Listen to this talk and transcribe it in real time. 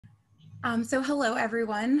So hello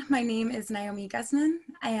everyone, my name is Nyomi Guzman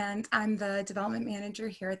and I'm the development manager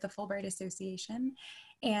here at the Fulbright Association.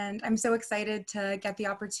 And I'm so excited to get the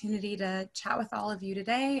opportunity to chat with all of you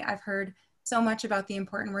today. I've heard so much about the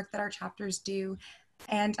important work that our chapters do,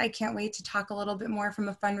 and I can't wait to talk a little bit more from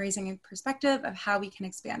a fundraising perspective of how we can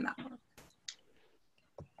expand that work.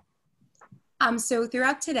 So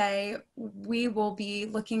throughout today, we will be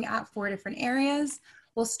looking at 4 different areas.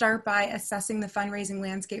 We'll start by assessing the fundraising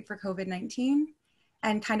landscape for COVID-19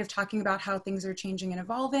 and kind of talking about how things are changing and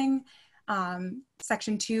evolving.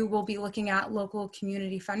 Section 2, we'll be looking at local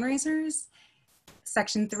community fundraisers.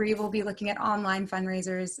 Section 3, we'll be looking at online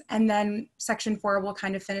fundraisers. And then Section 4, we'll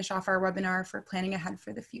kind of finish off our webinar for planning ahead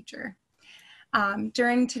for the future.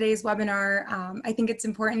 During today's webinar, I think it's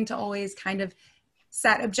important to always kind of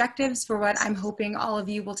set objectives for what I'm hoping all of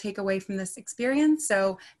you will take away from this experience.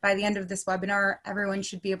 So by the end of this webinar, everyone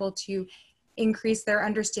should be able to increase their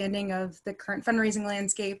understanding of the current fundraising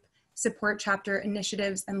landscape, support chapter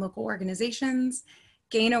initiatives and local organizations,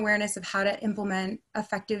 gain awareness of how to implement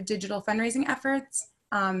effective digital fundraising efforts,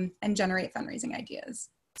 and generate fundraising ideas.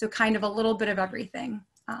 So kind of a little bit of everything.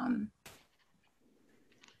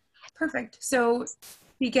 Perfect. So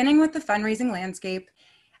beginning with the fundraising landscape,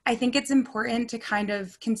 I think it's important to kind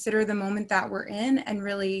of consider the moment that we're in and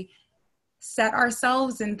really set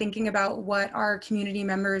ourselves in thinking about what our community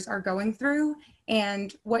members are going through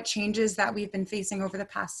and what changes that we've been facing over the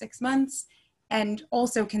past 6 months, and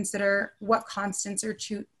also consider what constants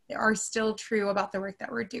are still true about the work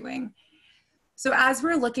that we're doing. So as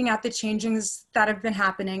we're looking at the changes that have been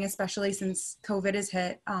happening, especially since COVID has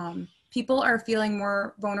hit, people are feeling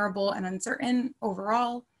more vulnerable and uncertain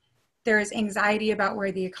overall. There is anxiety about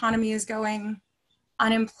where the economy is going.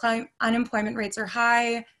 Unemployment rates are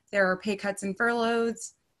high. There are pay cuts and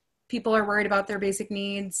furloughs. People are worried about their basic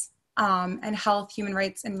needs, and health, human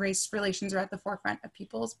rights, and race relations are at the forefront of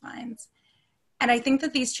people's minds. And I think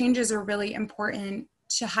that these changes are really important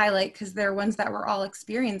to highlight because they're ones that we're all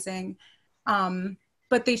experiencing,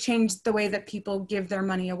 but they change the way that people give their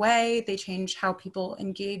money away. They change how people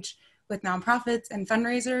engage with nonprofits and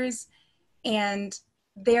fundraisers. And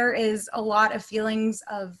there is a lot of feelings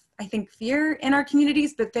of, I think, fear in our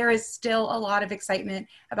communities, but there is still a lot of excitement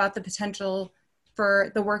about the potential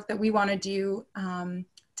for the work that we want to do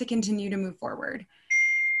to continue to move forward.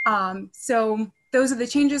 So those are the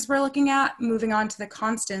changes we're looking at. Moving on to the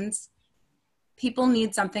constants, people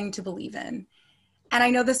need something to believe in. And I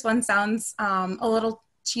know this one sounds a little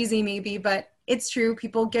cheesy maybe, but it's true.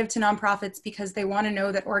 People give to nonprofits because they want to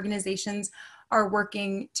know that organizations are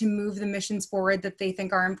working to move the missions forward that they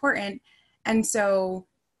think are important. And so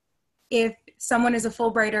if someone is a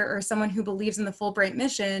Fulbrighter or someone who believes in the Fulbright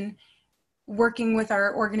mission, working with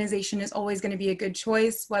our organization is always going to be a good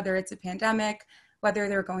choice, whether it's a pandemic, whether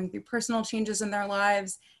they're going through personal changes in their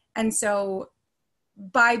lives. And so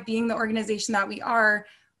by being the organization that we are,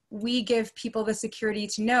 we give people the security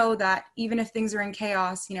to know that even if things are in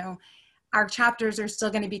chaos, you know, our chapters are still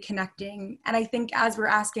going to be connecting. And I think as we're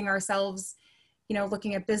asking ourselves, you know,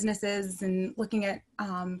 looking at businesses and looking at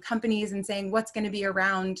companies and saying what's going to be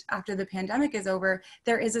around after the pandemic is over,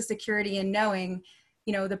 there is a security in knowing,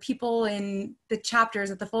 you know, the people in the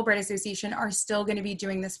chapters at the Fulbright Association are still going to be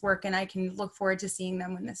doing this work, and I can look forward to seeing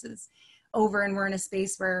them when this is over and we're in a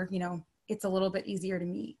space where, you know, it's a little bit easier to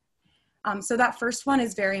meet. So that first one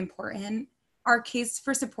is very important. Our case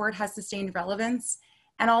for support has sustained relevance,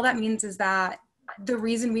 and all that means is that the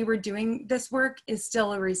reason we were doing this work is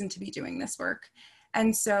still a reason to be doing this work.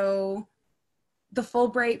 And so the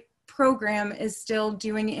Fulbright program is still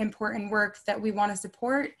doing important work that we want to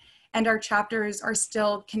support, and our chapters are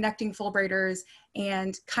still connecting Fulbrighters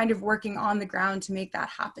and kind of working on the ground to make that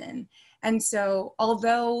happen. And so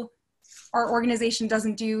although our organization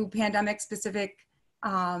doesn't do pandemic specific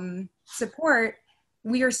support,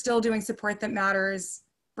 we are still doing support that matters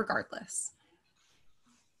regardless.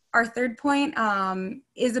 Our third point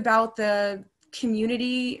is about the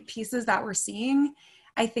community pieces that we're seeing.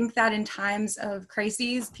 I think that in times of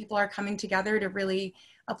crises, people are coming together to really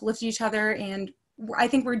uplift each other. And I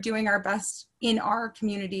think we're doing our best in our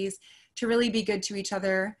communities to really be good to each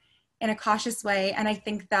other in a cautious way. And I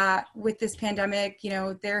think that with this pandemic, you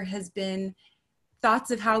know, there has been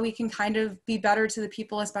thoughts of how we can kind of be better to the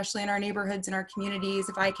people, especially in our neighborhoods and our communities.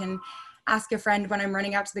 If I can ask a friend when I'm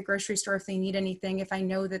running out to the grocery store if they need anything, if I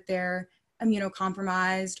know that they're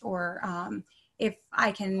immunocompromised, or if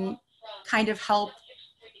I can kind of help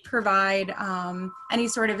provide any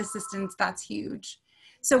sort of assistance, that's huge.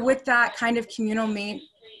 So with that kind of communal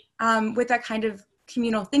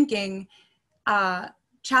thinking,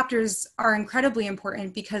 chapters are incredibly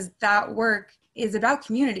important because that work is about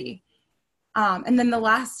community. And then the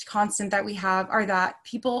last constant that we have are that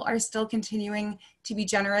people are still continuing to be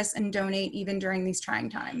generous and donate even during these trying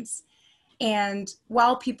times. And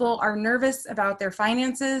while people are nervous about their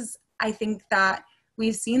finances, I think that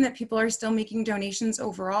we've seen that people are still making donations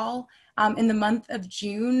overall. In the month of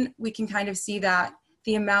June, we can kind of see that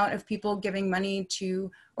the amount of people giving money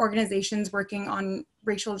to organizations working on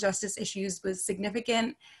racial justice issues was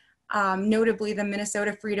significant. Notably, the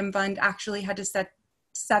Minnesota Freedom Fund actually had to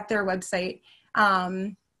set their website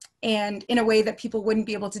and in a way that people wouldn't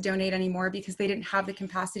be able to donate anymore because they didn't have the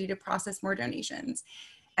capacity to process more donations.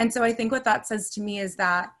 And so I think what that says to me is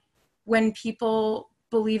that when people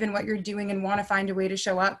believe in what you're doing and want to find a way to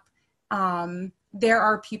show up, there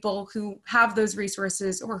are people who have those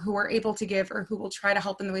resources or who are able to give or who will try to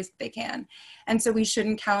help in the ways that they can. And so we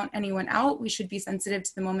shouldn't count anyone out. We should be sensitive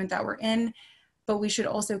to the moment that we're in, but we should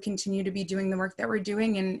also continue to be doing the work that we're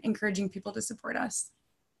doing and encouraging people to support us.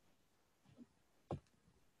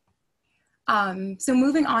 So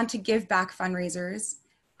moving on to give back fundraisers,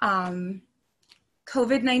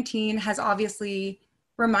 COVID-19 has obviously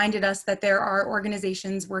reminded us that there are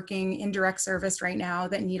organizations working in direct service right now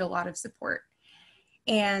that need a lot of support.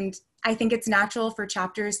 And I think it's natural for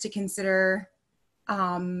chapters to consider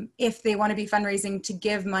if they want to be fundraising to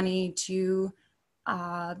give money to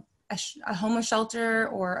a homeless shelter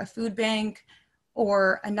or a food bank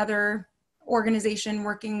or another organization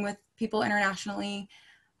working with people internationally.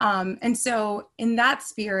 And so in that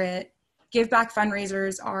spirit, give back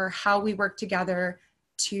fundraisers are how we work together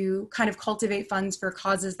to kind of cultivate funds for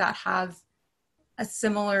causes that have a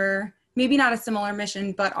similar, maybe not a similar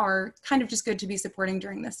mission, but are kind of just good to be supporting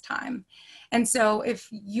during this time. And so if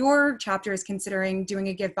your chapter is considering doing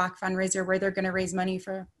a give back fundraiser where they're going to raise money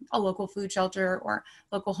for a local food shelter or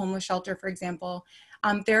local homeless shelter, for example,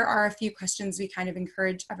 there are a few questions we kind of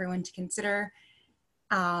encourage everyone to consider,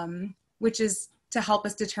 which is to help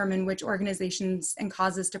us determine which organizations and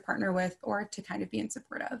causes to partner with or to kind of be in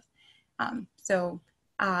support of.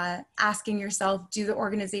 Asking yourself, do the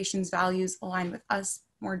organization's values align with us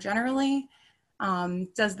more generally?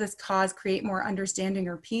 Does this cause create more understanding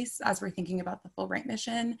or peace as we're thinking about the Fulbright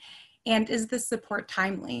mission? And is this support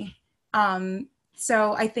timely?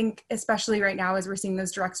 So I think especially right now, as we're seeing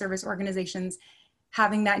those direct service organizations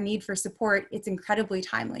having that need for support, it's incredibly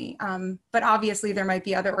timely. But obviously there might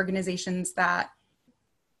be other organizations that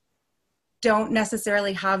don't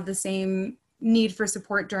necessarily have the same need for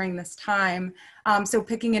support during this time. So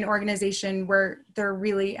picking an organization where they're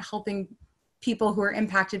really helping people who are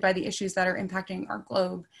impacted by the issues that are impacting our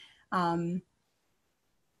globe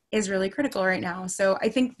is really critical right now. So I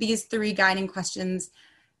think these three guiding questions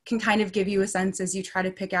can kind of give you a sense as you try to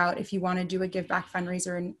pick out if you want to do a give back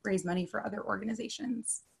fundraiser and raise money for other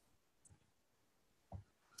organizations.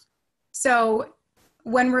 So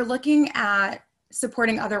when we're looking at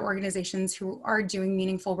supporting other organizations who are doing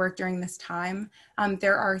meaningful work during this time,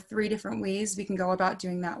 there are three different ways we can go about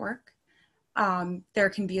doing that work. There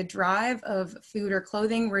can be a drive of food or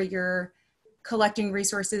clothing where you're collecting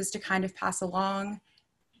resources to kind of pass along.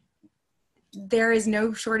 There is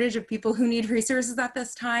no shortage of people who need resources at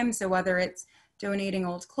this time. So whether it's donating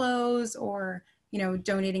old clothes or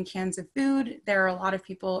donating cans of food, there are a lot of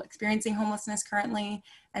people experiencing homelessness currently.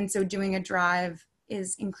 And so doing a drive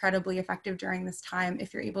is incredibly effective during this time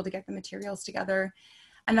if you're able to get the materials together.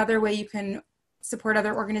 Another way you can support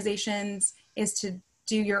other organizations is to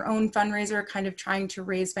do your own fundraiser, kind of trying to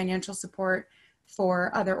raise financial support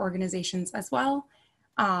for other organizations as well.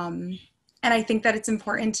 And I think that it's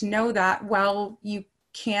important to know that while you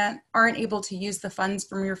aren't able to use the funds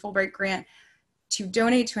from your Fulbright grant to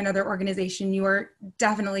donate to another organization, you are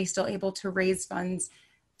definitely still able to raise funds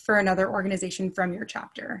for another organization from your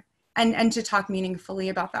chapter and to talk meaningfully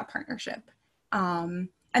about that partnership. And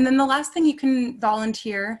then the last thing, you can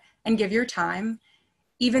volunteer and give your time.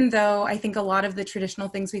 Even though I think a lot of the traditional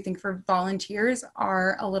things we think for volunteers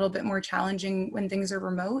are a little bit more challenging when things are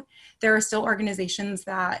remote, there are still organizations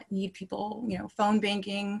that need people, phone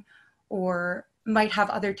banking, or might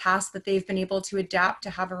have other tasks that they've been able to adapt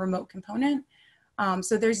to have a remote component.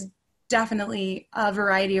 So there's definitely a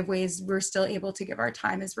variety of ways we're still able to give our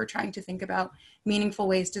time as we're trying to think about meaningful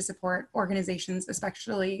ways to support organizations,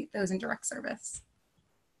 especially those in direct service.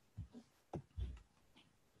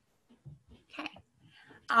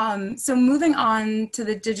 So moving on to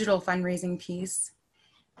the digital fundraising piece,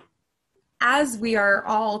 as we are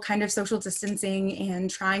all kind of social distancing and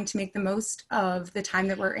trying to make the most of the time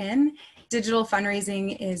that we're in, digital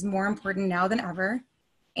fundraising is more important now than ever.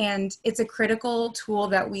 And it's a critical tool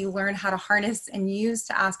that we learn how to harness and use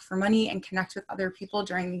to ask for money and connect with other people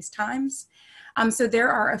during these times. So there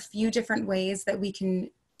are a few different ways that we can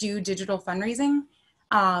do digital fundraising.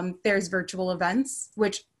 There's virtual events,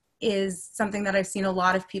 which is something that I've seen a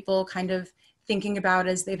lot of people kind of thinking about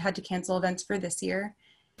as they've had to cancel events for this year.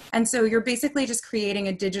 And so you're basically just creating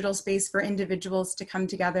a digital space for individuals to come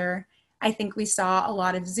together. I think we saw a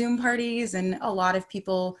lot of Zoom parties and a lot of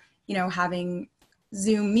people, you know, having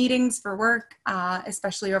Zoom meetings for work,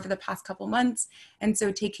 especially over the past couple months. And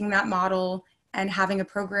so taking that model and having a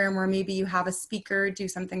program where maybe you have a speaker do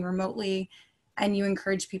something remotely and you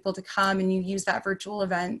encourage people to come and you use that virtual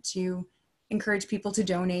event to encourage people to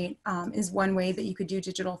donate is one way that you could do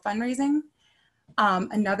digital fundraising.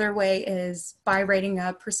 Another way is by writing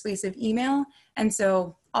a persuasive email. And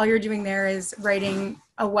so all you're doing there is writing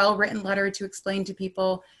a well-written letter to explain to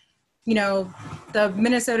people, you know, the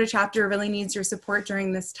Minnesota chapter really needs your support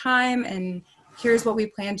during this time, and here's what we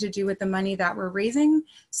plan to do with the money that we're raising.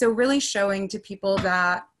 So really showing to people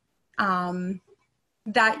that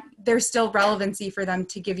that there's still relevancy for them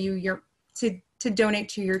to give you your, to donate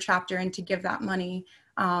to your chapter and to give that money.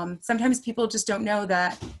 Sometimes people just don't know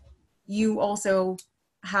that you also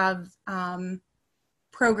have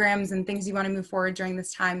programs and things you want to move forward during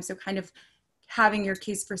this time. So kind of having your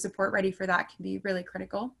case for support ready for that can be really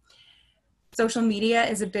critical. Social media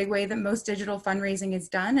is a big way that most digital fundraising is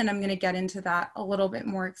done, and I'm going to get into that a little bit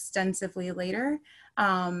more extensively later.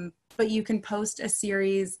 But you can post a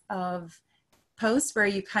series of posts where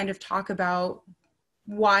you kind of talk about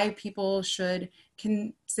why people should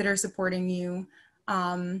consider supporting you,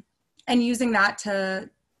 and using that to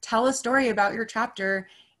tell a story about your chapter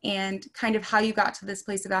and kind of how you got to this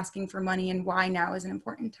place of asking for money and why now is an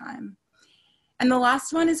important time. And the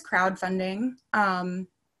last one is crowdfunding.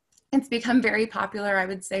 It's become very popular, I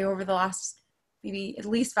would say, over the last maybe at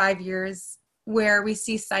least 5 years, where we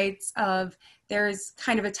see sites of there's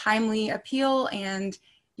kind of a timely appeal and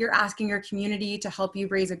you're asking your community to help you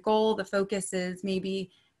raise a goal. The focus is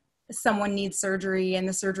maybe someone needs surgery and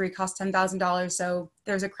the surgery costs $10,000. So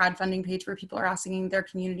there's a crowdfunding page where people are asking their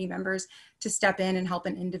community members to step in and help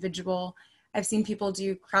an individual. I've seen people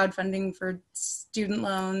do crowdfunding for student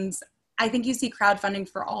loans. I think you see crowdfunding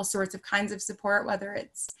for all sorts of kinds of support, whether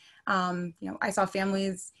it's, you know, I saw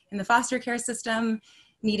families in the foster care system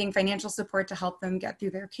needing financial support to help them get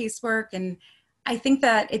through their casework. And I think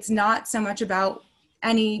that it's not so much about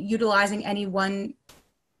utilizing any one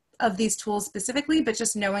of these tools specifically, but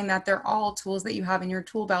just knowing that they're all tools that you have in your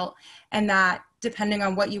tool belt, and that depending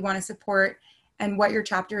on what you want to support and what your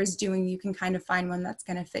chapter is doing, you can kind of find one that's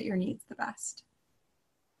going to fit your needs the best.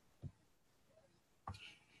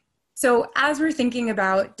 So as we're thinking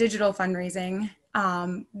about digital fundraising,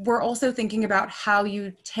 we're also thinking about how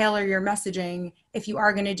you tailor your messaging if you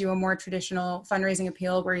are going to do a more traditional fundraising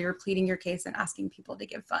appeal where you're pleading your case and asking people to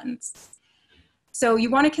give funds. So you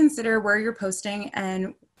want to consider where you're posting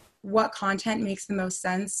and what content makes the most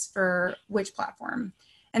sense for which platform.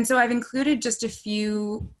 And so I've included just a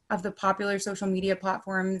few of the popular social media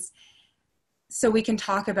platforms so we can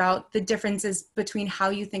talk about the differences between how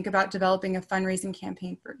you think about developing a fundraising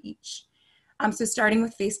campaign for each. So starting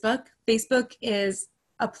with Facebook. Facebook is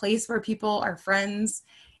a place where people are friends,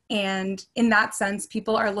 and in that sense,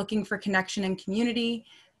 people are looking for connection and community.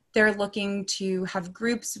 They're looking to have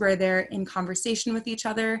groups where they're in conversation with each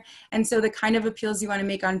other. And so the kind of appeals you want to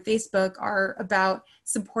make on Facebook are about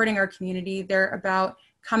supporting our community. They're about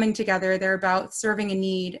coming together. They're about serving a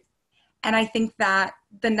need. And I think that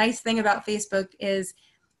the nice thing about Facebook is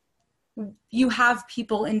you have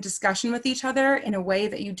people in discussion with each other in a way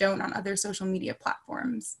that you don't on other social media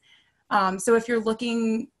platforms. So if you're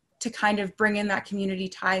looking to kind of bring in that community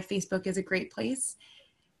tie, Facebook is a great place.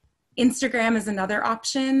 Instagram is another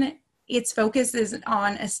option. Its focus is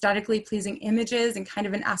on aesthetically pleasing images and kind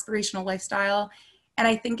of an aspirational lifestyle. And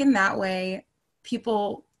I think in that way,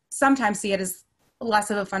 people sometimes see it as less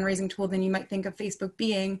of a fundraising tool than you might think of Facebook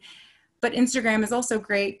being. But Instagram is also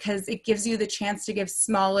great because it gives you the chance to give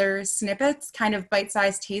smaller snippets, kind of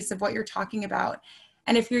bite-sized tastes of what you're talking about.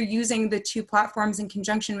 And if you're using the two platforms in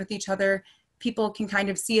conjunction with each other, people can kind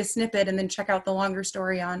of see a snippet and then check out the longer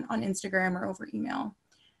story on Instagram or over email.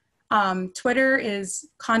 Twitter is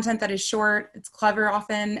content that is short, it's clever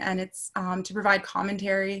often, and it's to provide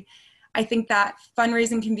commentary. I think that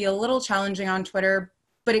fundraising can be a little challenging on Twitter,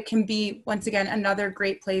 but it can be, once again, another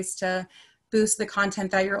great place to boost the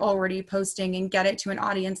content that you're already posting and get it to an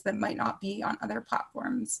audience that might not be on other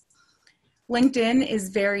platforms. LinkedIn is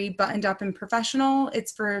very buttoned up and professional.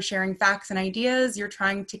 It's for sharing facts and ideas. You're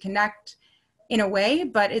trying to connect in a way,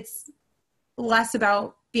 but it's less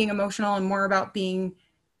about being emotional and more about being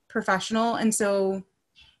professional. And so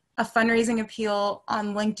a fundraising appeal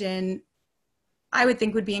on LinkedIn, I would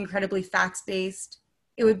think would be incredibly facts-based.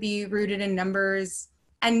 It would be rooted in numbers.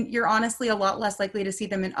 And you're honestly a lot less likely to see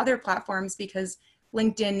them in other platforms because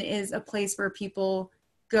LinkedIn is a place where people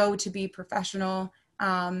go to be professional,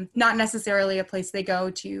 not necessarily a place they go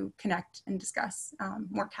to connect and discuss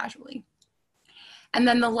more casually. And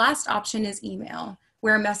then the last option is email,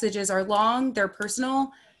 where messages are long, they're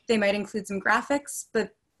personal, they might include some graphics,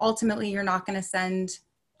 but ultimately you're not going to send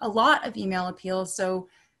a lot of email appeals. So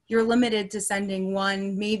you're limited to sending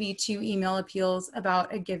 1, maybe 2 email appeals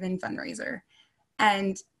about a given fundraiser.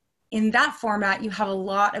 And in that format, you have a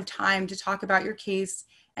lot of time to talk about your case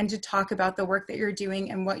and to talk about the work that you're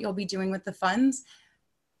doing and what you'll be doing with the funds,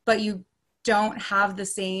 but you don't have the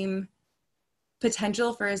same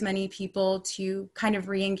potential for as many people to kind of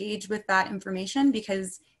re-engage with that information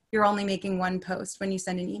because you're only making 1 post when you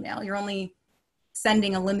send an email. You're only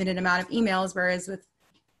sending a limited amount of emails, whereas with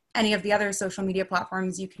any of the other social media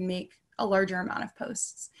platforms, you can make a larger amount of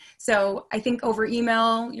posts. So I think over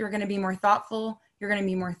email, you're going to be more thoughtful, you're going to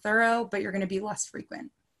be more thorough, but you're going to be less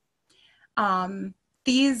frequent.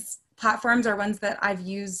 These platforms are ones that I've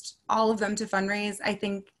used all of them to fundraise. I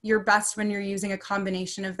think you're best when you're using a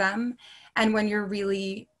combination of them and when you're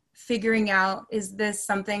really figuring out, is this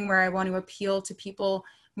something where I want to appeal to people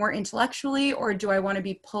more intellectually, or do I want to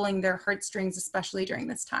be pulling their heartstrings, especially during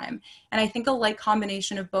this time? And I think a light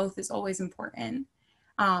combination of both is always important.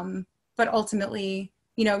 But ultimately,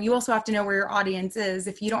 you know, you also have to know where your audience is.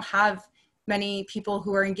 If you don't have many people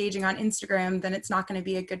who are engaging on Instagram, then it's not going to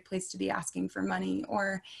be a good place to be asking for money.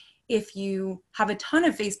 Or if you have a ton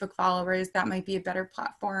of Facebook followers, that might be a better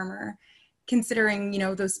platform. Or considering, you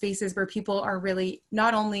know, those spaces where people are really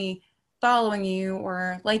not only following you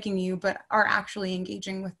or liking you, but are actually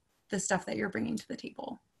engaging with the stuff that you're bringing to the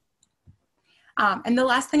table. And the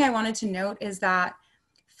last thing I wanted to note is that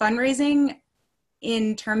fundraising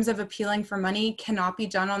in terms of appealing for money cannot be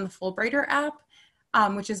done on the Fulbrighter app,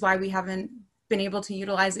 which is why we haven't been able to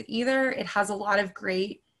utilize it either. It has a lot of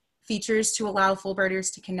great features to allow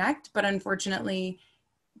Fulbrighters to connect, but unfortunately,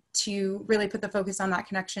 to really put the focus on that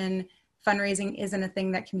connection, fundraising isn't a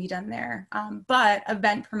thing that can be done there. But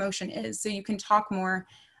event promotion is, so you can talk more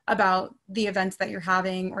about the events that you're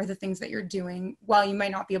having or the things that you're doing, while you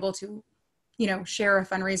might not be able to, you know, share a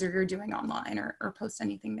fundraiser you're doing online or post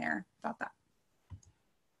anything there about that.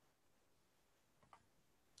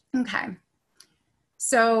 Okay.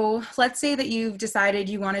 So let's say that you've decided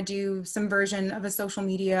you want to do some version of a social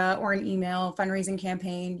media or an email fundraising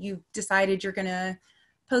campaign. You've decided you're going to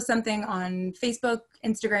post something on Facebook,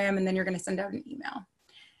 Instagram, and then you're going to send out an email.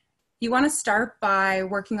 You want to start by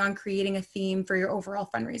working on creating a theme for your overall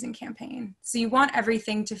fundraising campaign. So you want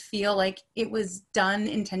everything to feel like it was done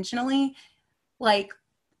intentionally, like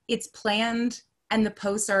it's planned and the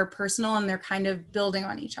posts are personal and they're kind of building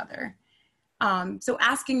on each other. So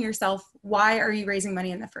asking yourself, why are you raising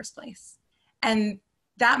money in the first place? And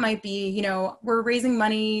that might be, you know, we're raising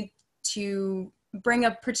money to bring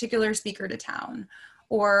a particular speaker to town,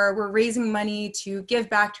 or we're raising money to give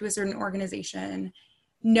back to a certain organization.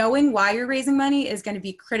 Knowing why you're raising money is going to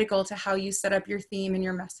be critical to how you set up your theme and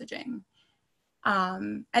your messaging.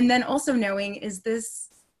 And then also knowing, is this,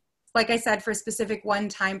 like I said, for a specific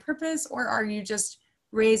one-time purpose, or are you just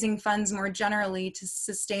raising funds more generally to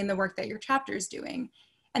sustain the work that your chapter is doing?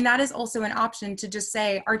 And that is also an option, to just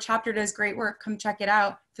say, our chapter does great work, come check it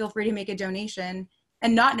out, feel free to make a donation,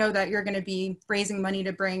 and not know that you're going to be raising money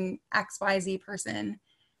to bring XYZ person.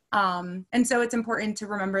 And so it's important to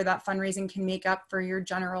remember that fundraising can make up for your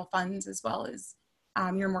general funds as well as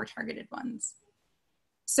your more targeted ones.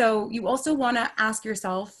 So you also want to ask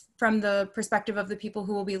yourself, from the perspective of the people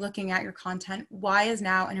who will be looking at your content, why is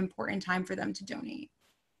now an important time for them to donate?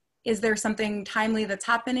 Is there something timely that's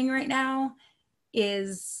happening right now?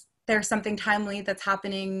 Is there something timely that's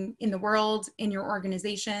happening in the world, in your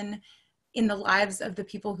organization, in the lives of the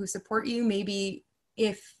people who support you? Maybe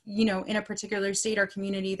if, you know, in a particular state or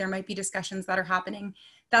community, there might be discussions that are happening.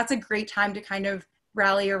 That's a great time to kind of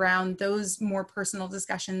rally around those more personal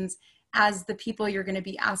discussions, as the people you're going to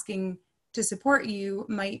be asking to support you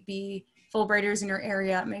might be Fulbrighters in your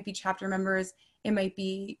area, it might be chapter members, it might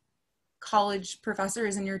be college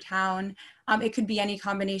professors in your town. It could be any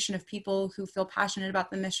combination of people who feel passionate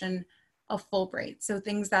about the mission of Fulbright. So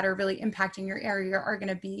things that are really impacting your area are going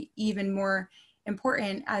to be even more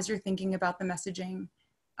important as you're thinking about the messaging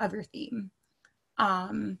of your theme.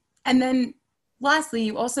 And then lastly,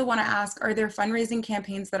 you also want to ask, are there fundraising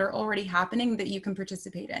campaigns that are already happening that you can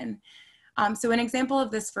participate in? So an example of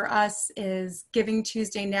this for us is Giving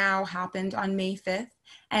Tuesday Now happened on May 5th,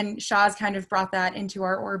 and Shaz kind of brought that into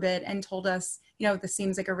our orbit and told us, you know, this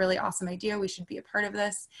seems like a really awesome idea, we should be a part of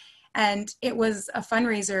this. And it was a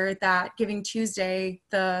fundraiser that Giving Tuesday,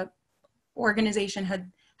 the organization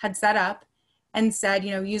had set up and said,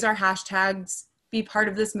 use our hashtags, be part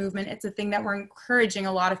of this movement. It's a thing that we're encouraging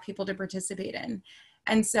a lot of people to participate in.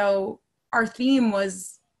 And so our theme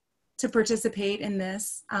was to participate in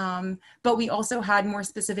this, but we also had more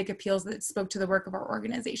specific appeals that spoke to the work of our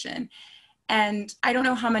organization. And I don't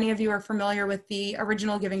know how many of you are familiar with the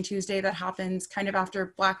original Giving Tuesday that happens kind of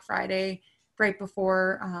after Black Friday, right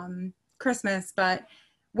before Christmas. But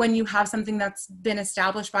when you have something that's been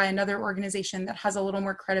established by another organization that has a little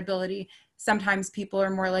more credibility, sometimes people are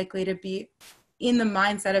more likely to be in the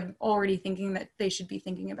mindset of already thinking that they should be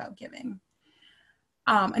thinking about giving.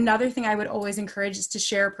 Another thing I would always encourage is to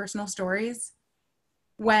share personal stories.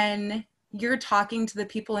 When you're talking to the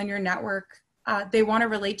people in your network, they want to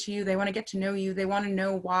relate to you, they want to get to know you, they want to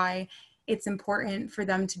know why it's important for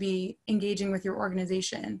them to be engaging with your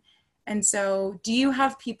organization. And so do you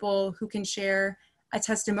have people who can share a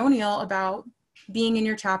testimonial about being in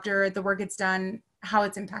your chapter, the work it's done, how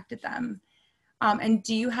it's impacted them? And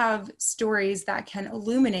do you have stories that can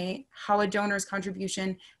illuminate how a donor's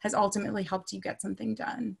contribution has ultimately helped you get something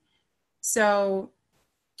done? So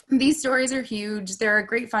these stories are huge. They're a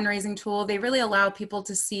great fundraising tool. They really allow people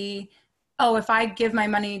to see, oh, if I give my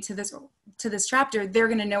money to this chapter, they're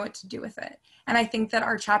going to know what to do with it. And I think that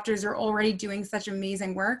our chapters are already doing such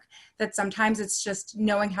amazing work that sometimes it's just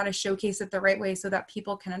knowing how to showcase it the right way so that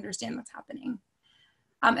people can understand what's happening.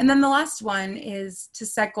 And then the last one is to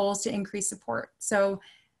set goals to increase support. So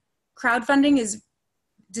crowdfunding is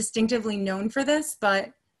distinctively known for this,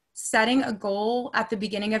 but setting a goal at the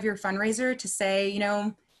beginning of your fundraiser to say,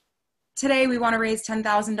 today we want to raise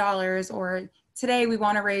 $10,000, or today we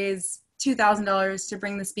want to raise $2,000 to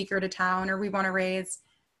bring the speaker to town, or we want to raise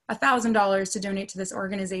 $1,000 to donate to this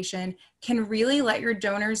organization, can really let your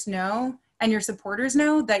donors know and your supporters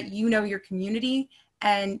know that you know your community,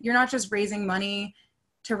 and you're not just raising money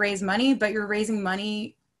to raise money, but you're raising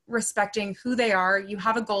money respecting who they are. You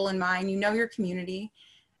have a goal in mind, you know your community,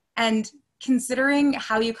 and considering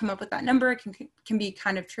how you come up with that number can be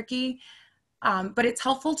kind of tricky, but it's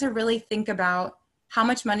helpful to really think about how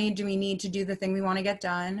much money do we need to do the thing we want to get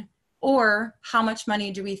done, or how much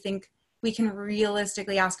money do we think we can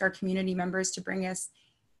realistically ask our community members to bring us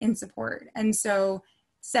in support. And so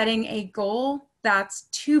setting a goal that's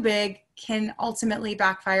too big can ultimately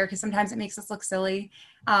backfire, because sometimes it makes us look silly.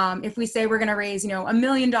 If we say we're going to raise, $1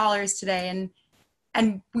 million today,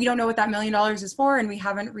 and we don't know what that $1 million is for, and we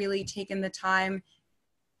haven't really taken the time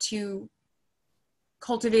to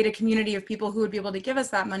cultivate a community of people who would be able to give us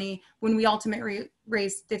that money, when we ultimately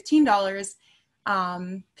raise $15,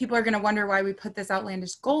 people are going to wonder why we put this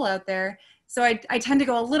outlandish goal out there. So I tend to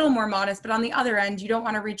go a little more modest, but on the other end, you don't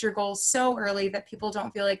want to reach your goals so early that people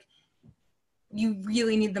don't feel like you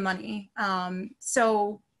really need the money.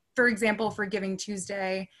 So for example, for Giving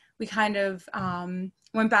Tuesday, we kind of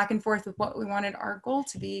went back and forth with what we wanted our goal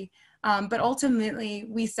to be. But ultimately,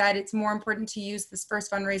 we said it's more important to use this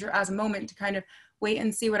first fundraiser as a moment to kind of wait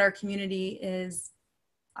and see what our community is,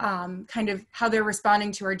 kind of how they're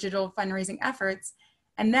responding to our digital fundraising efforts.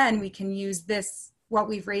 And then we can use this, what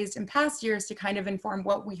we've raised in past years, to kind of inform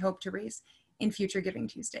what we hope to raise in future Giving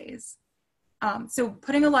Tuesdays. So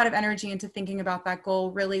putting a lot of energy into thinking about that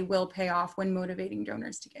goal really will pay off when motivating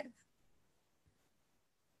donors to give.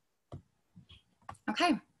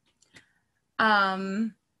 Okay.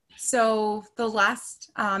 So the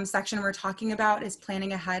last section we're talking about is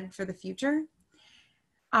planning ahead for the future.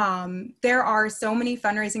 There are so many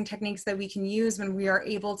fundraising techniques that we can use when we are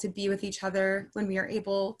able to be with each other, when we are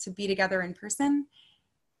able to be together in person,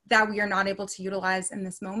 that we are not able to utilize in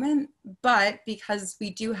this moment. But because we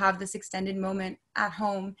do have this extended moment at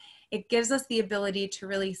home, it gives us the ability to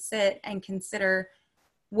really sit and consider,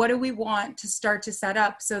 what do we want to start to set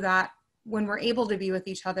up so that when we're able to be with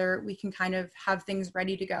each other, we can kind of have things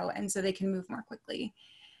ready to go, and so they can move more quickly.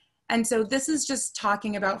 And so this is just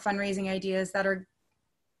talking about fundraising ideas that are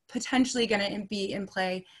potentially going to be in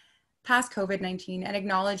play past COVID-19, and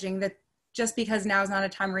acknowledging that just because now is not a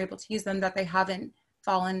time we're able to use them, that they haven't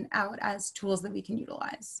fallen out as tools that we can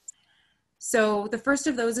utilize. So the first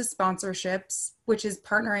of those is sponsorships, which is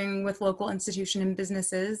partnering with local institutions and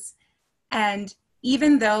businesses. And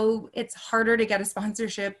even though it's harder to get a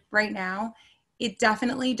sponsorship right now, it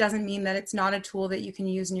definitely doesn't mean that it's not a tool that you can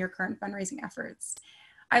use in your current fundraising efforts.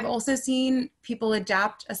 I've also seen people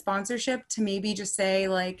adapt a sponsorship to maybe just say,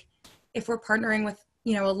 like, if we're partnering with,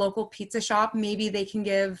 a local pizza shop, maybe they can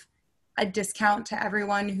give a discount to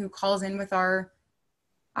everyone who calls in with our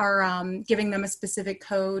giving them a specific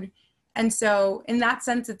code. And so in that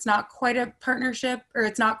sense, it's not quite a partnership, or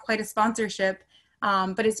it's not quite a sponsorship,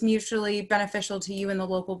 but it's mutually beneficial to you and the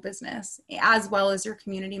local business, as well as your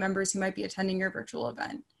community members who might be attending your virtual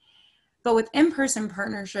event. But with in-person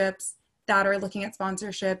partnerships that are looking at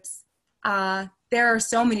sponsorships, there are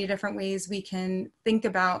so many different ways we can think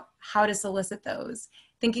about how to solicit those.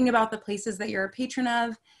 Thinking about the places that you're a patron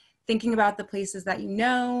of, thinking about the places that you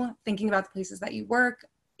know, thinking about the places that you work.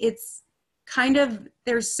 It's kind of,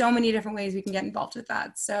 there's so many different ways we can get involved with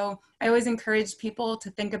that. So I always encourage people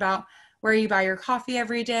to think about where you buy your coffee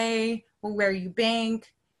every day, or where you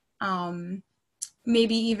bank,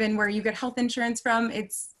 maybe even where you get health insurance from.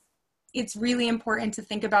 It's really important to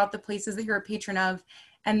think about the places that you're a patron of,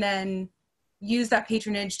 and then use that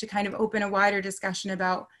patronage to kind of open a wider discussion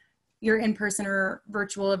about your in-person or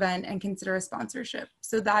virtual event and consider a sponsorship.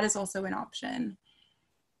 So that is also an option.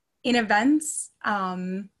 In events,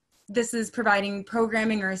 this is providing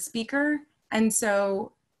programming or a speaker. And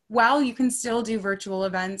so while you can still do virtual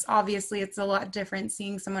events, obviously it's a lot different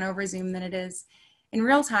seeing someone over Zoom than it is in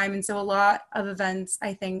real time. And so a lot of events,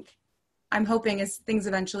 I think, I'm hoping as things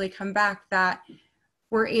eventually come back, that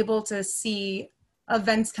we're able to see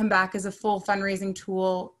events come back as a full fundraising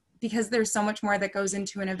tool, because there's so much more that goes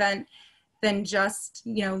into an event than just,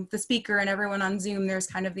 you know, the speaker and everyone on Zoom. There's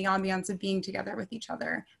kind of the ambiance of being together with each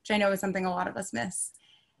other, which I know is something a lot of us miss.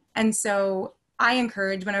 And so I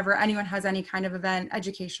encourage, whenever anyone has any kind of event,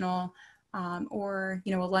 educational or,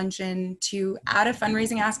 you know, a luncheon, to add a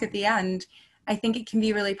fundraising ask at the end. I think it can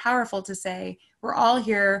be really powerful to say, we're all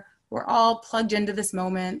here, we're all plugged into this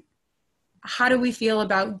moment. How do we feel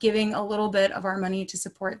about giving a little bit of our money to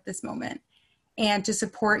support this moment, and to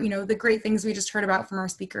support, you know, the great things we just heard about from our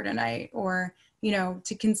speaker tonight, or, you know,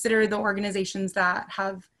 to consider the organizations that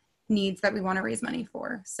have needs that we want to raise money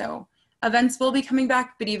for. So events will be coming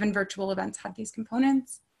back, but even virtual events have these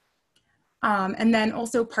components. And then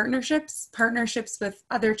also partnerships with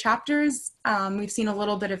other chapters. We've seen a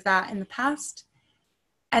little bit of that in the past.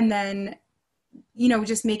 And then, you know,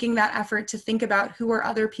 just making that effort to think about who are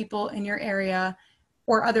other people in your area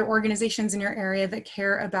or other organizations in your area that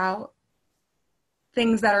care about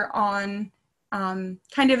things that are on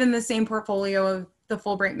kind of in the same portfolio of the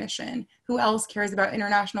Fulbright mission. Who else cares about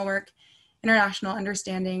international work, international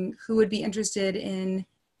understanding? Who would be interested in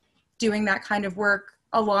doing that kind of work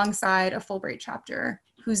alongside a Fulbright chapter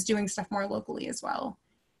who's doing stuff more locally as well?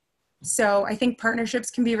 So I think partnerships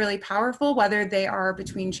can be really powerful, whether they are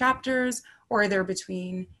between chapters, or they're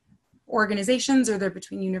between organizations, or they're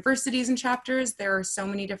between universities and chapters. There are so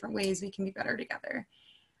many different ways we can be better together.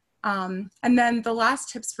 And then the last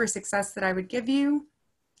tips for success that I would give you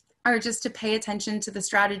are just to pay attention to the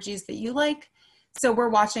strategies that you like. So we're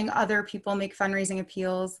watching other people make fundraising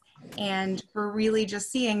appeals, and we're really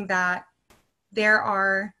just seeing that there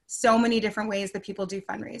are so many different ways that people do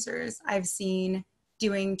fundraisers. I've seen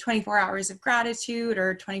doing 24 hours of gratitude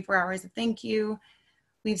or 24 hours of thank you.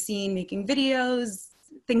 We've seen making videos,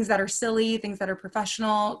 things that are silly, things that are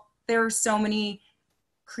professional. There are so many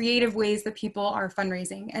creative ways that people are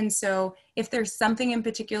fundraising. And so if there's something in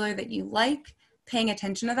particular that you like, paying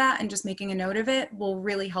attention to that and just making a note of it will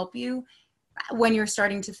really help you when you're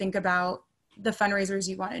starting to think about the fundraisers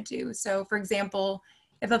you want to do. So for example,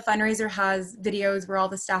 if a fundraiser has videos where all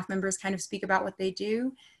the staff members kind of speak about what they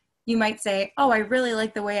do, you might say, oh, I really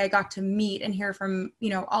like the way I got to meet and hear from, you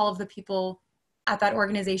know, all of the people at that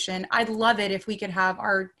organization. I'd love it if we could have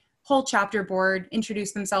our whole chapter board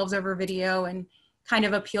introduce themselves over video and kind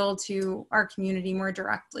of appeal to our community more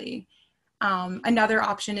directly. Another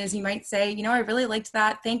option is you might say, you know, I really liked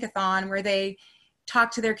that thankathon where they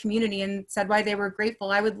talked to their community and said why they were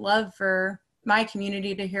grateful. I would love for my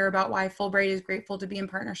community to hear about why Fulbright is grateful to be in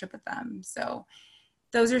partnership with them. So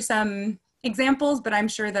those are some examples, but I'm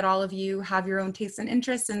sure that all of you have your own tastes and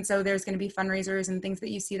interests. And so there's going to be fundraisers and things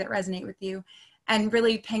that you see that resonate with you, and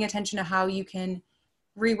really paying attention to how you can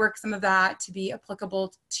rework some of that to be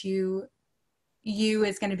applicable to you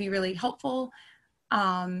is going to be really helpful.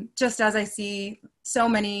 Just as I see so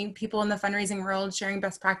many people in the fundraising world sharing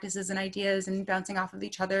best practices and ideas and bouncing off of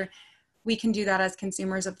each other, we can do that as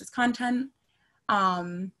consumers of this content.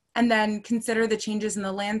 And then consider the changes in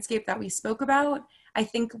the landscape that we spoke about. I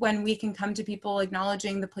think when we can come to people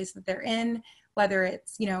acknowledging the place that they're in, whether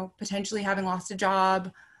it's, you know, potentially having lost a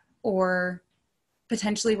job or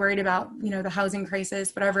potentially worried about, you know, the housing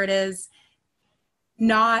crisis, whatever it is,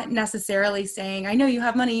 not necessarily saying, I know you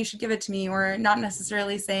have money, you should give it to me, or not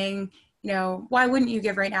necessarily saying, you know, why wouldn't you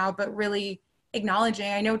give right now, but really acknowledging,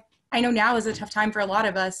 I know now is a tough time for a lot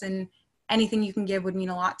of us, and anything you can give would mean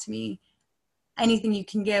a lot to me. Anything you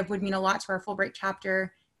can give would mean a lot to our Fulbright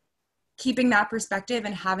chapter. keeping that perspective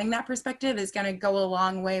and having that perspective is going to go a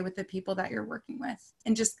long way with the people that you're working with,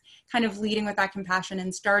 and just kind of leading with that compassion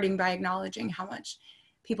and starting by acknowledging how much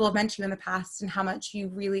people have meant to you in the past and how much you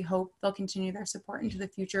really hope they'll continue their support into the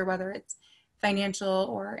future, whether it's financial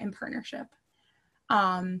or in partnership.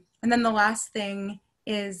 And then the last thing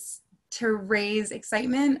is to raise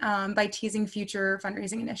excitement by teasing future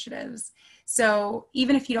fundraising initiatives. So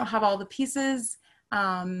even if you don't have all the pieces,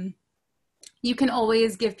 you can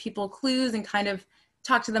always give people clues and kind of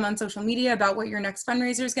talk to them on social media about what your next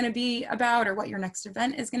fundraiser is going to be about or what your next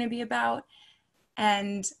event is going to be about.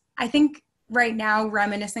 And I think right now,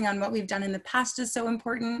 reminiscing on what we've done in the past is so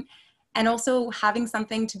important. And also having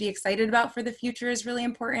something to be excited about for the future is really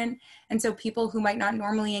important. And so people who might not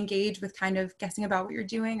normally engage with kind of guessing about what you're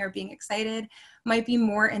doing or being excited might be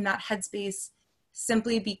more in that headspace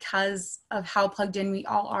simply because of how plugged in we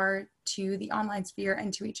all are to the online sphere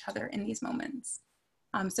and to each other in these moments.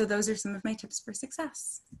 So those are some of my tips for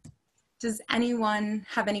success. Does anyone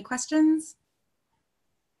have any questions?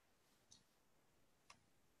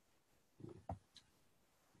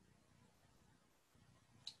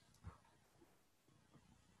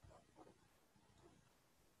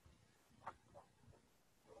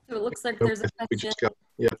 So it looks like there's a question.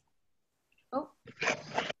 Yeah. Oh,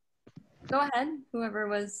 go ahead. Whoever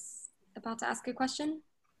was about to ask a question.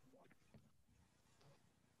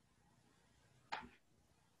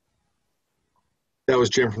 That was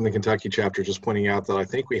Jim from the Kentucky chapter, just pointing out that I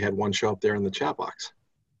think we had one show up there in the chat box.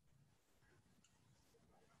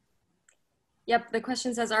 Yep, the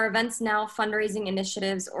question says, are events now fundraising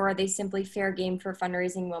initiatives, or are they simply fair game for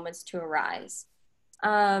fundraising moments to arise?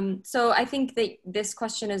 So I think that this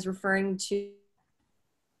question is referring to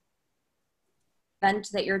event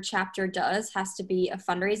that your chapter does has to be a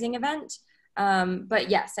fundraising event. But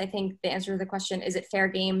yes, I think the answer to the question, is it fair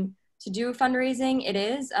game to do fundraising? It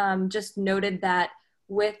is. Just noted that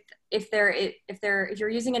if you're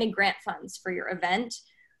using any grant funds for your event,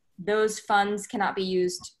 those funds cannot be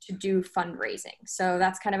used to do fundraising. So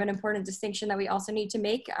that's kind of an important distinction that we also need to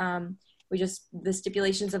make. The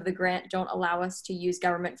stipulations of the grant don't allow us to use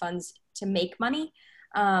government funds to make money.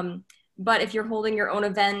 But if you're holding your own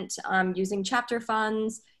event using chapter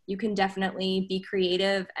funds, you can definitely be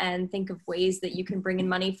creative and think of ways that you can bring in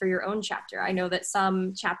money for your own chapter. I know that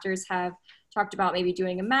some chapters have talked about maybe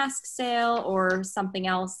doing a mask sale or something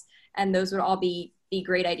else, and those would all be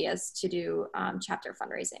great ideas to do chapter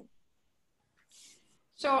fundraising.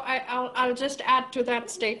 So I'll just add to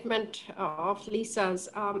that statement of Lisa's.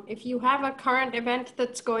 If you have a current event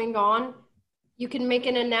that's going on, you can make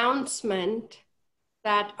an announcement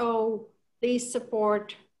that, oh, please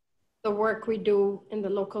support the work we do in the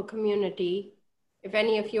local community. If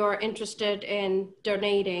any of you are interested in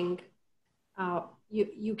donating,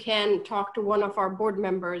 you can talk to one of our board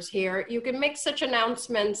members here. You can make such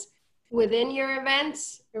announcements within your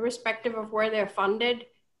events, irrespective of where they're funded,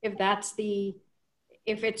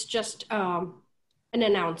 if it's just an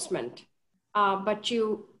announcement. But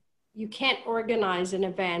you can't organize an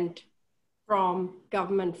event from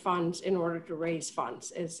government funds in order to raise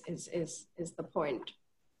funds is the point.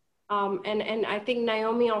 And I think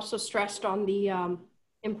Nyomi also stressed on the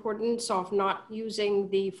importance of not using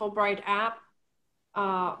the Fulbright app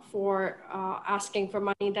for asking for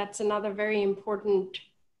money. That's another very important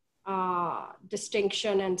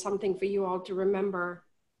distinction and something for you all to remember,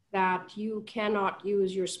 that you cannot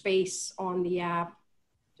use your space on the app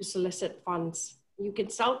to solicit funds. You can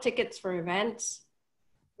sell tickets for events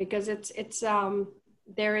because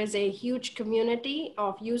there is a huge community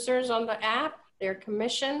of users on the app. There are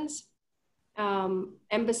commissions,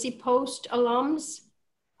 embassy post alums.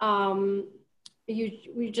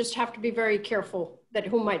 You just have to be very careful that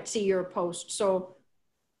who might see your post. So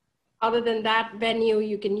other than that venue,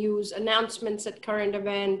 you can use announcements at current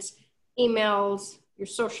events, emails, your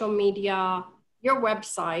social media, your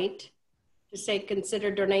website to say, consider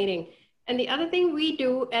donating. And the other thing we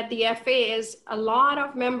do at the FA is a lot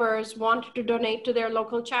of members want to donate to their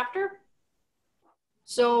local chapter.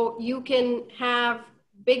 So you can have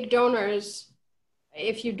big donors,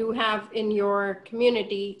 if you do have in your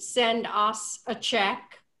community, send us a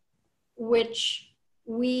check, which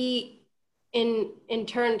we in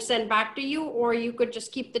turn send back to you, or you could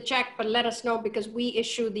just keep the check, but let us know because we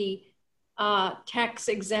issue the tax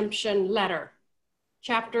exemption letter.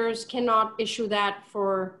 Chapters cannot issue that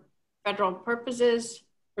for federal purposes,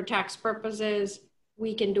 for tax purposes.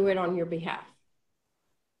 We can do it on your behalf.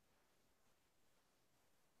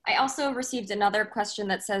 I also received another question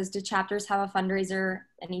that says, do chapters have a fundraiser,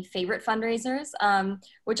 any favorite fundraisers?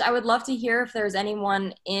 Which I would love to hear if there's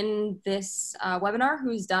anyone in this webinar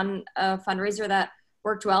who's done a fundraiser that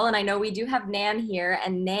worked well. And I know we do have Nan here,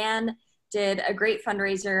 and Nan did a great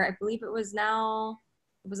fundraiser. I believe was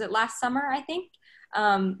it last summer, I think,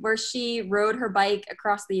 where she rode her bike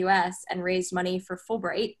across the US and raised money for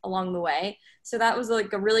Fulbright along the way. So that was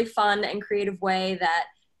like a really fun and creative way that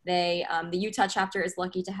the Utah chapter is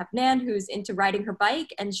lucky to have Nan, who's into riding her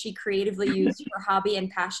bike, and she creatively used her hobby and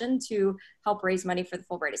passion to help raise money for the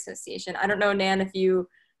Fulbright Association. I don't know, Nan, if you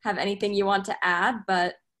have anything you want to add,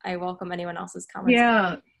 but I welcome anyone else's comments.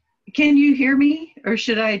 Yeah. Can you hear me, or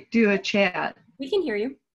should I do a chat? We can hear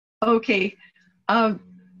you. Okay.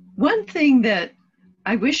 One thing that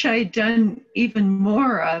I wish I'd done even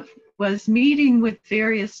more of was meeting with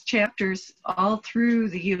various chapters all through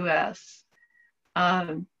the U.S.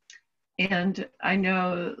 And I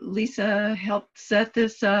know Lisa helped set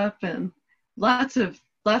this up, and lots of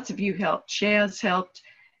you helped. Shaz helped,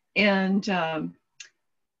 and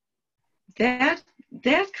that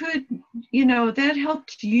could, that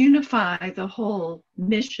helped unify the whole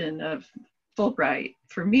mission of Fulbright,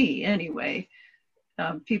 for me anyway.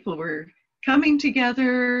 People were coming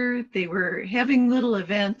together, they were having little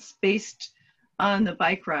events based on the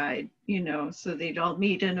bike ride, so they'd all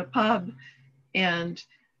meet in a pub, and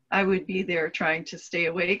I would be there trying to stay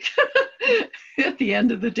awake at the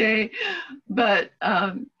end of the day. But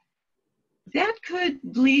that could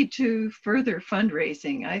lead to further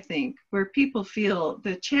fundraising, I think, where people feel,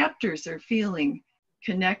 the chapters are feeling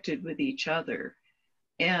connected with each other.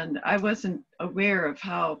 And I wasn't aware of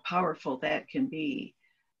how powerful that can be.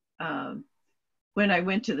 When I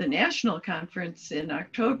went to the national conference in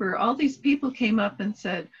October, all these people came up and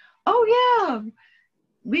said, oh yeah,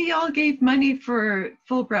 we all gave money for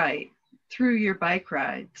Fulbright through your bike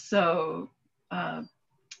ride. So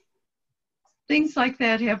things like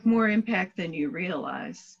that have more impact than you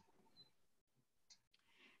realize.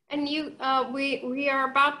 And we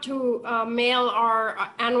are about to mail our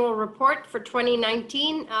annual report for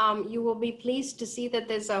 2019. You will be pleased to see that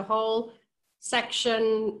there's a whole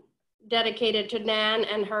section dedicated to Nan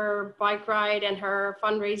and her bike ride and her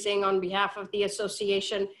fundraising on behalf of the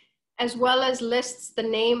association, as well as lists the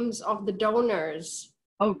names of the donors.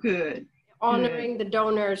 Oh, good. Honoring the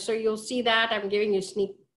donors. So you'll see that. I'm giving you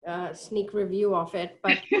sneak review of it,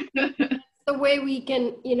 but that's the way we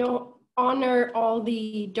can, honor all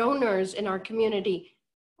the donors in our community.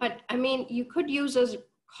 But I mean, you could use a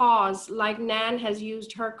cause like Nan has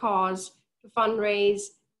used her cause to fundraise.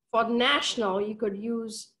 For national, you could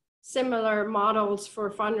use similar models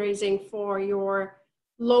for fundraising for your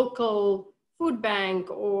local food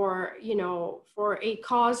bank, or for a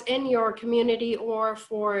cause in your community, or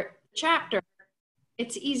for chapter.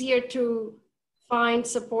 It's easier to find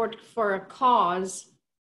support for a cause,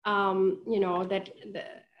 and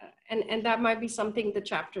that might be something the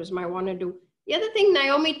chapters might want to do. The other thing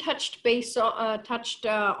Nyomi touched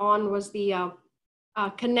on was the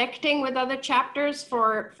connecting with other chapters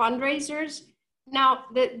for fundraisers. Now,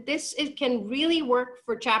 it can really work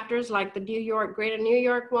for chapters like the Greater New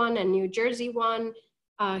York one and New Jersey one,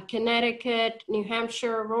 Connecticut, New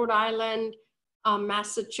Hampshire, Rhode Island,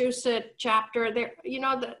 Massachusetts chapter. There,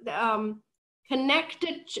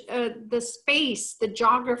 connected, the space, the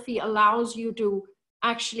geography allows you to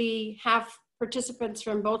actually have participants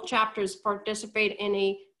from both chapters participate in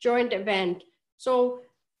a joint event. So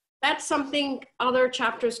that's something other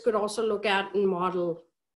chapters could also look at and model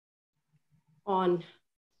on.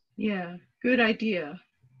 Yeah, good idea.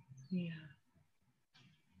 Yeah.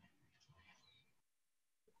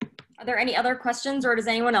 Are there any other questions, or does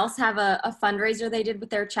anyone else have a fundraiser they did with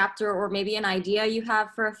their chapter, or maybe an idea you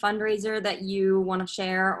have for a fundraiser that you want to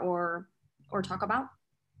share or talk about?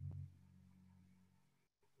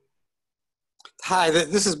 Hi,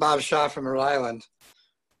 this is Bob Shaw from Rhode Island.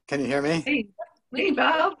 Can you hear me? Hey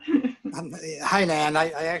Bob. Hi, Nan. I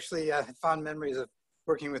actually had fond memories of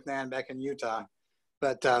working with Nan back in Utah.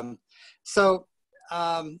 But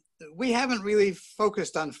we haven't really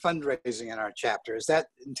focused on fundraising in our chapter. Is that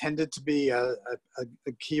intended to be a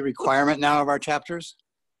key requirement now of our chapters?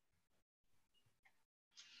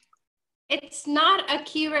 It's not a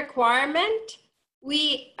key requirement.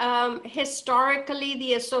 We historically,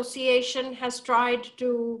 the association has tried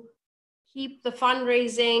to keep the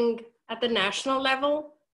fundraising at the national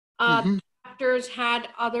level. Chapters had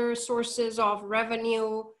other sources of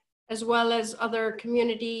revenue, as well as other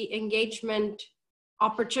community engagement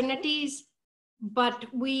opportunities. But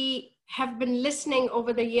we have been listening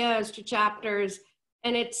over the years to chapters,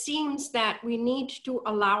 and it seems that we need to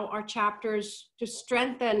allow our chapters to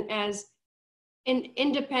strengthen as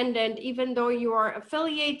independent, even though you are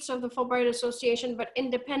affiliates of the Fulbright Association, but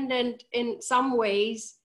independent in some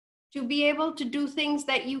ways, to be able to do things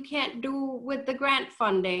that you can't do with the grant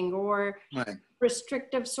funding or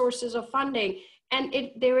restrictive sources of funding.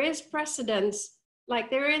 And there is precedence, like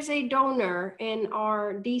there is a donor in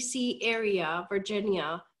our DC area,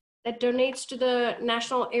 Virginia, that donates to the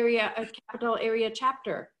national area, capital area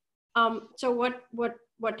chapter. So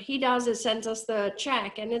what he does is sends us the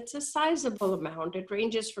check, and it's a sizable amount. It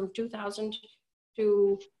ranges from $2,000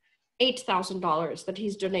 to $8,000 that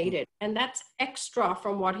he's donated. And that's extra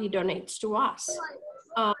from what he donates to us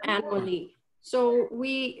annually. So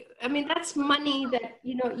I mean, that's money that,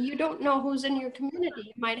 you don't know who's in your community.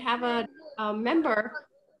 You might have a member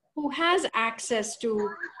who has access to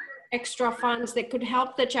extra funds that could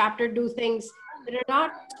help the chapter do things that are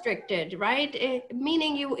not restricted, right?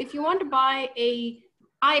 Meaning if you want to buy a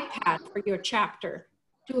iPad for your chapter,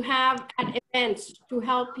 to have at events to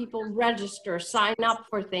help people register, sign up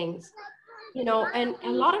for things, and a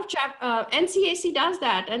lot of NCAC does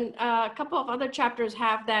that, and a couple of other chapters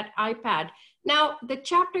have that iPad. Now, the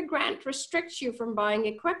chapter grant restricts you from buying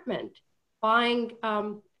equipment,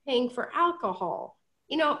 paying for alcohol,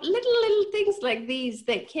 little things like these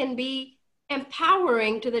that can be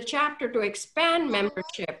empowering to the chapter to expand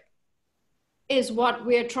membership is what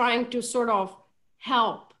we're trying to sort of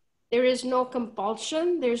help. There is no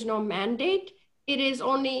compulsion, there's no mandate. It is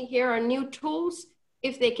only, here are new tools.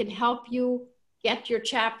 If they can help you get your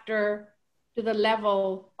chapter to the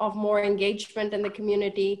level of more engagement in the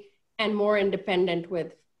community and more independent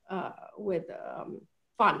with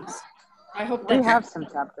funds. I hope that we have some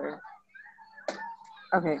chapters.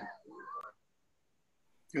 Okay.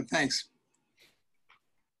 Good, thanks.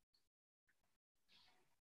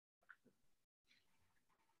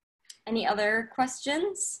 Any other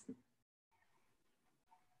questions?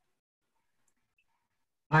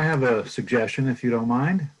 I have a suggestion, if you don't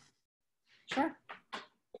mind. Sure.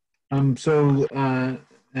 And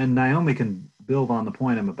Nyomi can build on the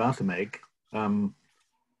point I'm about to make. One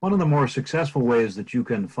of the more successful ways that you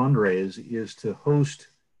can fundraise is to host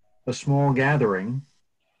a small gathering.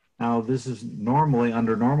 Now, this is normally,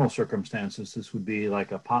 under normal circumstances, this would be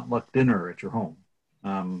like a potluck dinner at your home,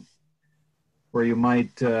 where you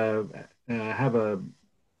might have a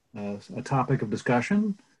topic of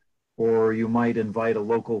discussion, or you might invite a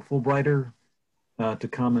local Fulbrighter to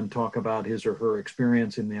come and talk about his or her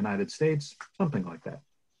experience in the United States, something like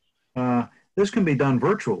that. This can be done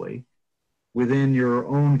virtually within your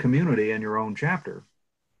own community and your own chapter.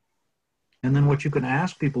 And then what you can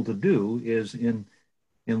ask people to do is, in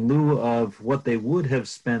lieu of what they would have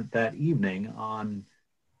spent that evening on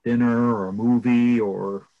dinner or a movie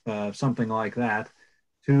or something like that,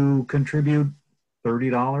 to contribute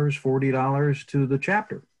 $30, $40 to the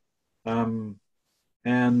chapter. And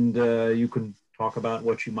you can talk about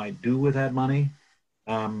what you might do with that money.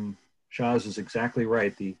 Shaz is exactly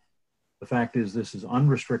right. The fact is, this is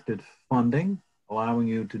unrestricted funding, allowing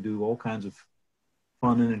you to do all kinds of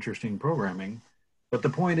fun and interesting programming. But the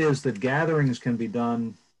point is that gatherings can be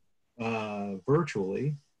done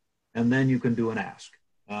virtually, and then you can do an ask.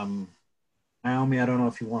 Nyomi, I don't know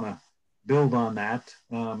if you want to build on that.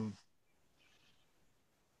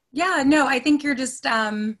 Yeah, no, I think you're just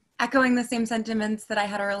echoing the same sentiments that I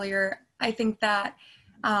had earlier. I think that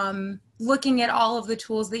looking at all of the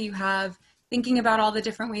tools that you have, thinking about all the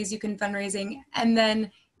different ways you can fundraising, and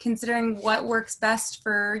then considering what works best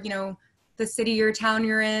for, the city or town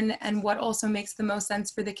you're in, and what also makes the most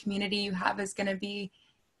sense for the community you have is going to be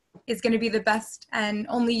the best. And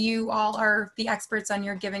only you all are the experts on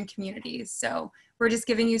your given communities. So we're just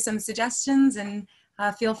giving you some suggestions, and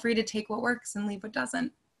feel free to take what works and leave what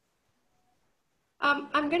doesn't.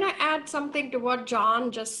 I'm going to add something to what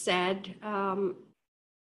John just said.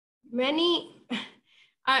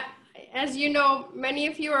 As you know, many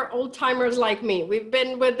of you are old timers like me. We've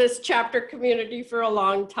been with this chapter community for a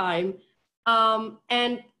long time.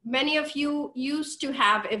 And many of you used to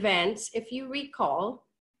have events, if you recall,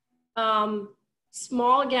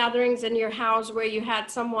 small gatherings in your house where you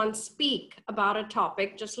had someone speak about a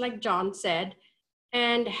topic, just like John said,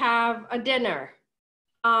 and have a dinner.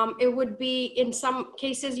 It would be, in some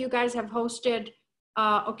cases, you guys have hosted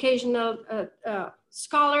occasional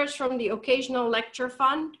scholars from the Occasional Lecture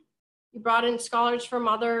Fund. You brought in scholars from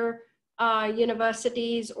other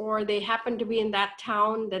universities, or they happened to be in that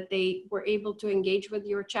town that they were able to engage with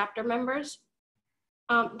your chapter members.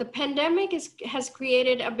 The pandemic has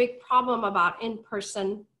created a big problem about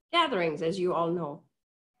in-person gatherings, as you all know.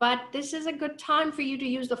 But this is a good time for you to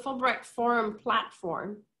use the Fulbright Forum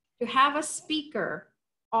platform to have a speaker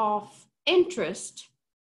of interest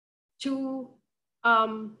to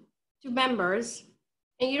members.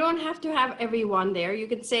 And you don't have to have everyone there. You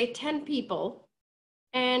could say 10 people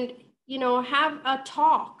and, you know, have a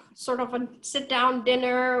talk, sort of a sit down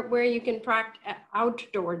dinner where you can practice,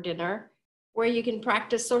 outdoor dinner, where you can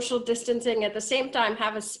practice social distancing at the same time,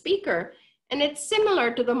 have a speaker. And it's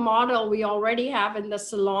similar to the model we already have in the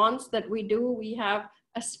salons that we do. We have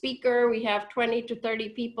a speaker, we have 20 to 30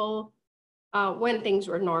 people when things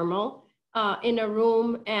were normal in a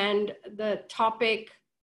room, and the topic,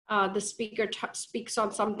 the speaker speaks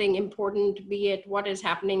on something important, be it what is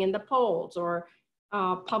happening in the polls or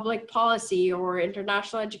public policy or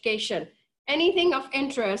international education, anything of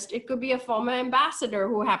interest. It could be a former ambassador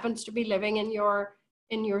who happens to be living in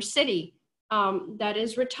your city that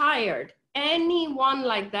is retired. Anyone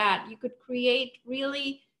like that, you could create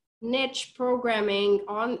really niche programming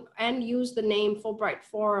on and use the name Fulbright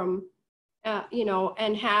Forum, you know,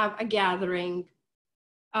 and have a gathering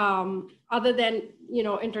other than, you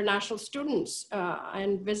know, international students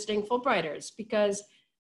and visiting Fulbrighters, because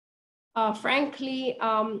frankly,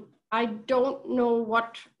 I don't know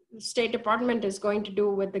what the State Department is going to do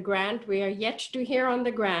with the grant. We are yet to hear on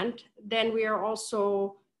the grant. Then we are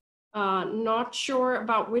also not sure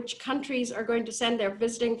about which countries are going to send their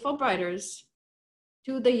visiting Fulbrighters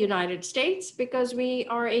to the United States, because we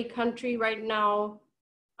are a country right now,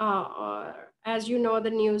 as you know, the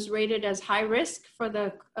news, rated as high risk for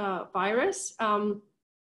the virus. And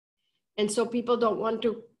so people don't want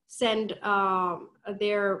to send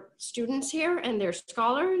their students here and their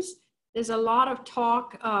scholars. There's a lot of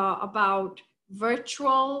talk about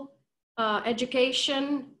virtual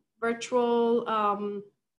education, virtual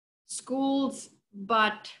schools,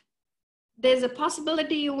 but there's a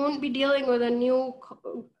possibility you won't be dealing with a new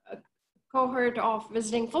cohort of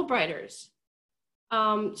visiting Fulbrighters.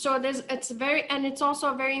 So it's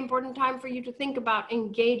also a very important time for you to think about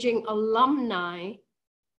engaging alumni,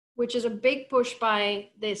 which is a big push by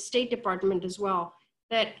the State Department as well,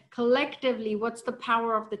 that collectively, what's the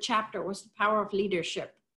power of the chapter? What's the power of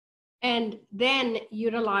leadership? And then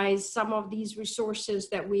utilize some of these resources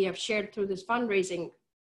that we have shared through this fundraising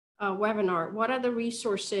webinar. What are the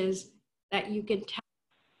resources that you can tap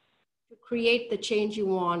to create the change you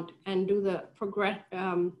want and do the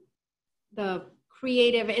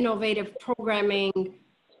creative, innovative programming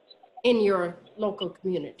in your local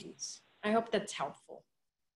communities? I hope that's helpful.